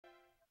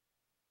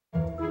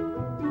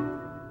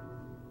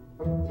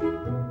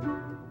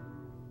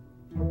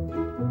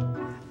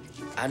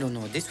I don't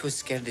know. This was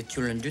scared the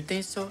children. Do you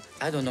think so?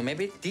 I don't know.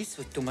 Maybe this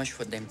was too much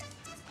for them.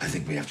 I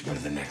think we have to go to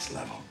the next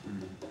level.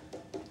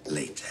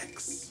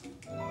 Latex.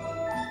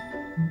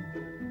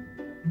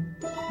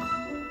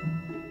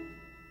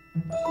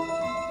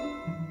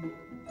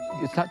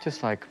 It's not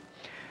just like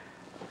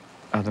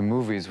the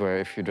movies where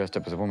if you're dressed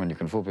up as a woman, you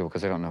can fool people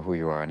because they don't know who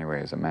you are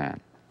anyway as a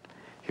man.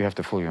 You have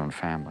to fool your own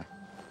family.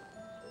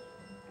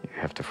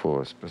 You have to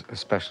fool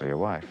especially your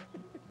wife,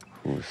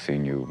 who's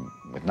seen you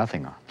with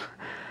nothing on.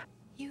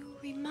 You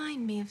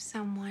remind me of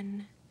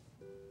someone.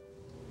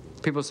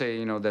 People say,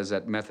 you know, there's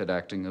that method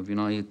acting of, you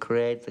know, you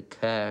create the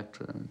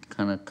character and it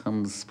kind of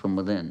comes from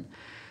within.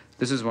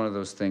 This is one of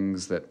those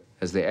things that,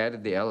 as they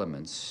added the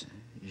elements,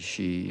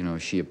 she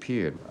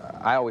appeared.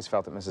 I always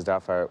felt that Mrs.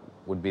 Doubtfire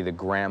would be the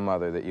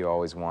grandmother that you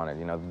always wanted,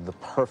 you know, the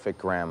perfect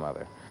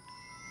grandmother.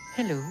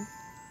 Hello.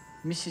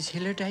 Mrs.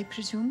 Hillard, I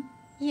presume?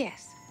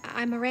 Yes,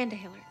 I'm Miranda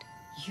Hillard.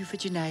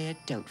 Euphigenia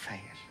Doubtfire.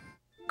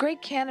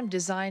 Greg Canham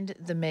designed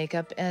the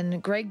makeup,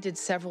 and Greg did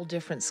several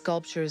different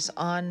sculptures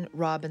on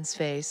Robin's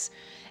face.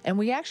 And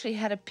we actually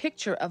had a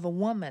picture of a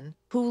woman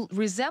who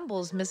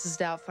resembles Mrs.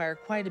 Doubtfire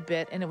quite a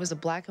bit, and it was a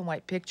black and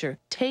white picture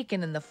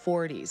taken in the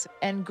 40s.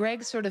 And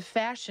Greg sort of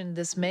fashioned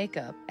this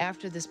makeup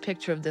after this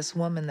picture of this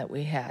woman that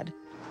we had.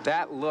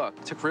 That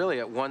look took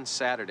really one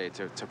Saturday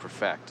to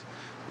perfect.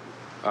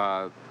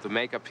 The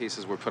makeup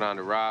pieces were put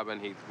onto Robin.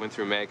 He went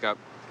through makeup.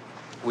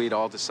 We'd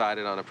all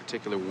decided on a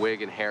particular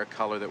wig and hair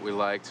color that we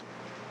liked.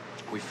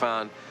 We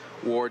found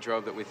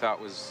wardrobe that we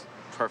thought was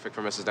perfect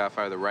for Mrs.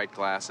 Doubtfire, the right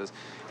glasses,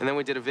 and then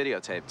we did a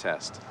videotape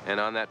test. And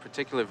on that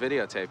particular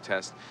videotape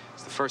test,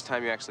 it's the first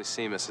time you actually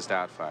see Mrs.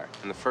 Doubtfire,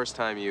 and the first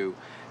time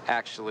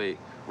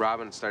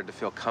Robin started to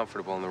feel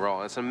comfortable in the role.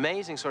 And it's an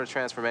amazing sort of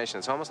transformation.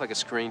 It's almost like a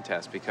screen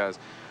test because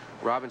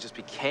Robin just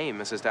became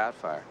Mrs.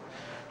 Doubtfire.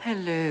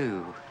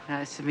 Hello.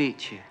 Nice to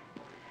meet you.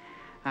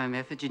 I'm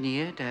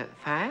Euphigenia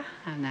Doubtfire,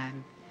 and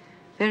I'm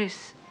very...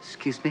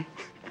 excuse me.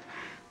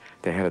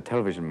 They had a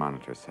television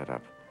monitor set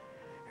up.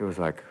 It was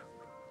like,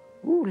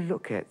 ooh,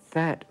 look at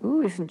that.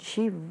 Ooh, isn't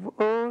she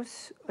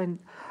rose? And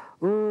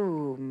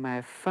ooh,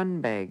 my fun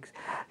bags.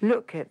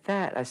 Look at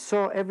that. I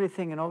saw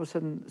everything and all of a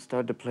sudden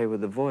started to play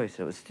with the voice.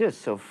 It was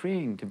just so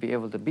freeing to be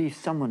able to be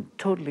someone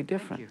totally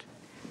different.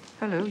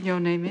 Hello, your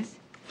name is?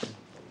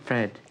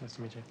 Fred. Nice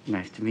to meet you.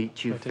 Nice to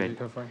meet you, Fred.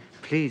 Go for it.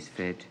 Please,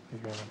 Fred.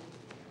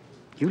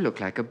 You look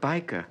like a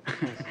biker.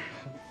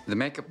 The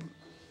makeup,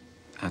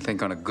 I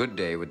think on a good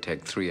day would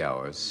take 3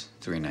 hours,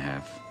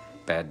 3.5.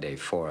 Bad day,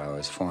 4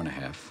 hours,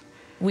 4.5.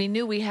 We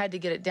knew we had to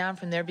get it down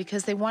from there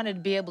because they wanted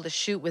to be able to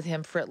shoot with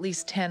him for at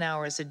least 10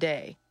 hours a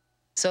day.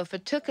 So if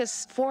it took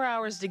us 4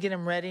 hours to get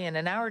him ready and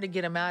an hour to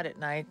get him out at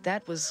night,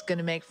 that was going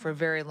to make for a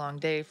very long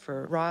day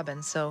for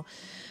Robin. So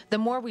the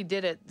more we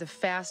did it, the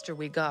faster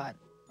we got.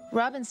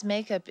 Robin's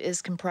makeup is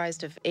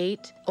comprised of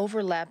 8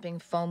 overlapping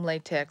foam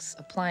latex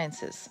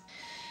appliances,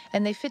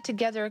 and they fit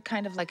together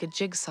kind of like a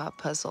jigsaw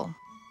puzzle.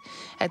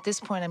 At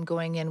this point, I'm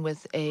going in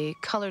with a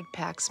colored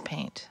Pax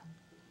paint.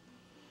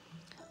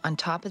 On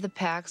top of the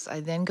Pax, I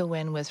then go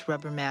in with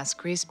rubber mask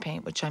grease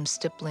paint, which I'm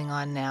stippling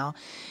on now,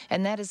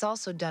 and that is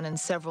also done in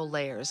several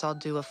layers. I'll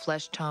do a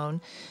flesh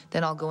tone,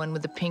 then I'll go in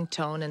with a pink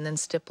tone, and then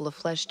stipple a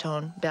flesh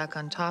tone back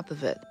on top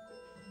of it.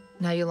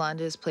 Now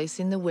Yolanda is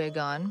placing the wig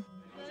on,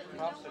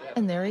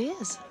 and there he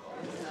is.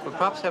 Will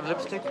Pops have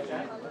lipstick?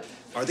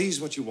 Are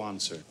these what you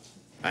want, sir?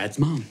 That's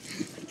Mom.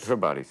 Her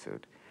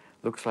bodysuit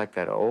looks like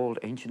that old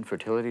ancient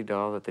fertility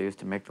doll that they used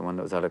to make, the one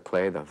that was out of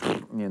clay, the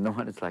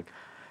one it's like,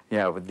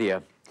 yeah, with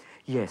the,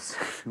 yes,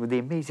 with the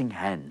amazing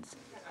hands.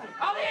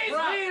 Are these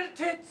real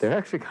tits? They're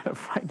actually kind of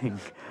frightening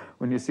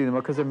when you see them,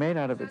 because it's made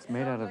out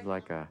of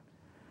like a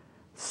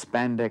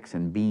spandex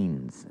and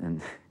beans, and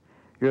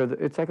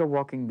it's like a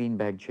walking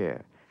beanbag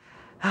chair.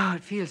 Oh,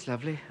 it feels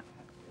lovely.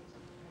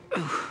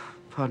 Oh,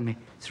 pardon me,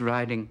 it's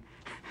riding.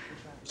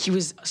 He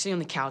was sitting on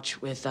the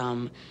couch with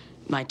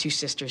my 2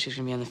 sisters who's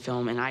gonna be on the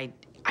film, and I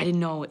didn't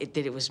know that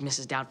it was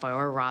Mrs. Doubtfire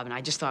or Robin.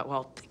 I just thought,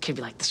 well, it could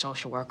be like the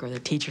social worker or the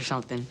teacher or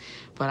something.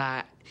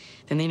 But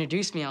then they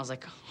introduced me, I was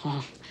like,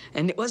 oh.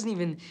 And it wasn't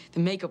even, the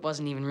makeup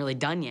wasn't even really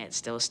done yet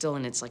still. It was still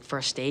in its like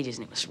first stages,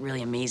 and it was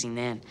really amazing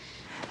then.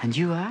 And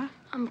you are?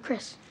 I'm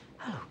Chris.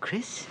 Hello,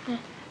 Chris. Yeah.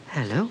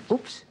 Hello.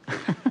 Oops.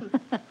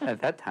 At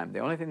that time, the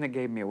only thing that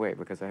gave me away,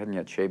 because I hadn't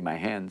yet shaved my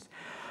hands,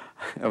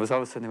 I was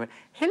all of a sudden, they went,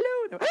 hello.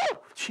 They went,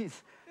 oh,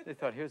 jeez. They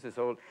thought, here's this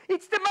old,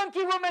 it's the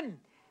monkey woman.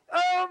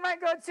 Oh, my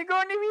God,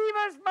 Sigourney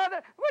Weaver's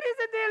mother. What is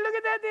it there? Look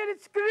at that there.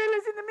 It's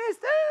gorillas in the mist.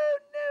 Oh,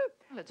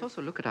 no. Let's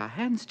also look at our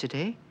hands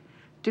today.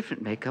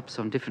 Different makeups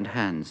on different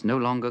hands. No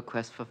longer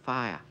quest for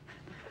fire.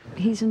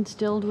 He's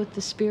instilled with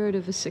the spirit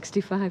of a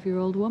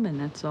 65-year-old woman.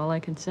 That's all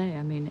I can say.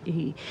 I mean,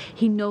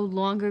 he no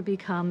longer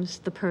becomes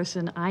the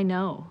person I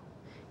know.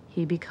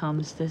 He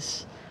becomes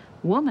this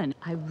woman.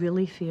 I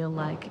really feel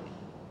like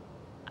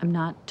I'm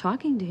not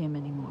talking to him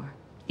anymore,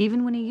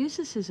 even when he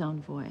uses his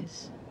own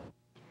voice.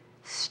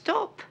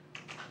 Stop.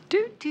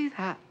 Don't do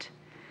that.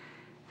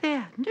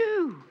 There.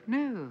 No,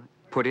 no.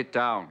 Put it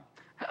down.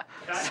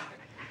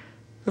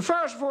 The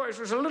first voice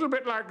was a little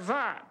bit like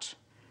that.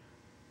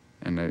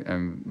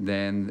 And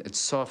then it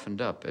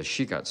softened up as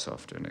she got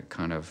softer, and it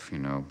kind of, you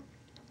know,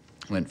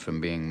 went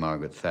from being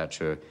Margaret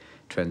Thatcher,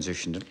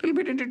 transitioned a little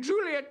bit into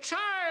Julia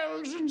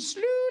Childs, and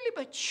slowly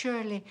but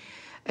surely,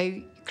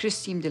 Chris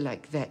seemed to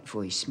like that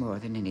voice more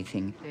than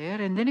anything.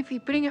 There, and then if we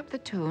bring up the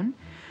tone,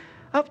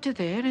 up to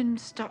there, and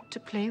start to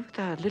play with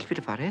a little bit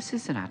of our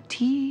S's and our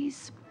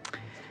T's,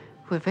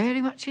 we're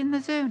very much in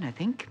the zone, I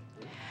think.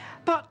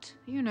 But,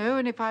 you know,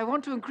 and if I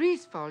want to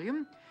increase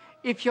volume,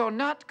 if you're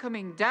not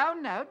coming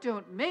down now,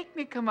 don't make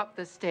me come up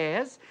the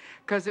stairs,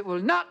 because it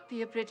will not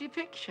be a pretty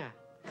picture.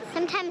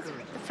 Sometimes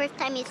the first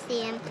time you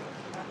see him,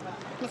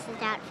 Mrs.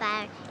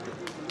 Doubtfire,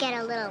 get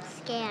a little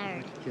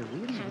scared.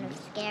 Kind of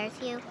scares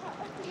you.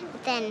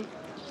 But then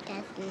he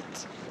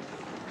doesn't.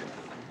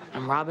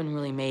 And Robin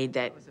really made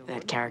that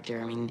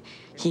character. I mean,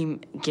 he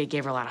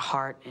gave her a lot of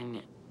heart,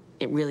 and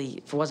it really,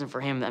 if it wasn't for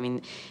him, I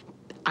mean,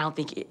 I don't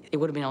think it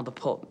would have been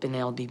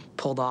able to be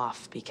pulled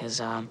off, because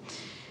it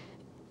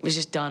was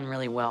just done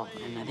really well.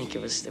 And I think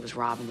it was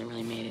Robin that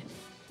really made it.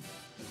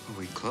 Are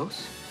we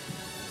close?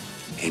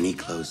 Any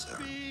closer,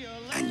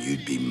 and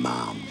you'd be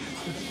Mom.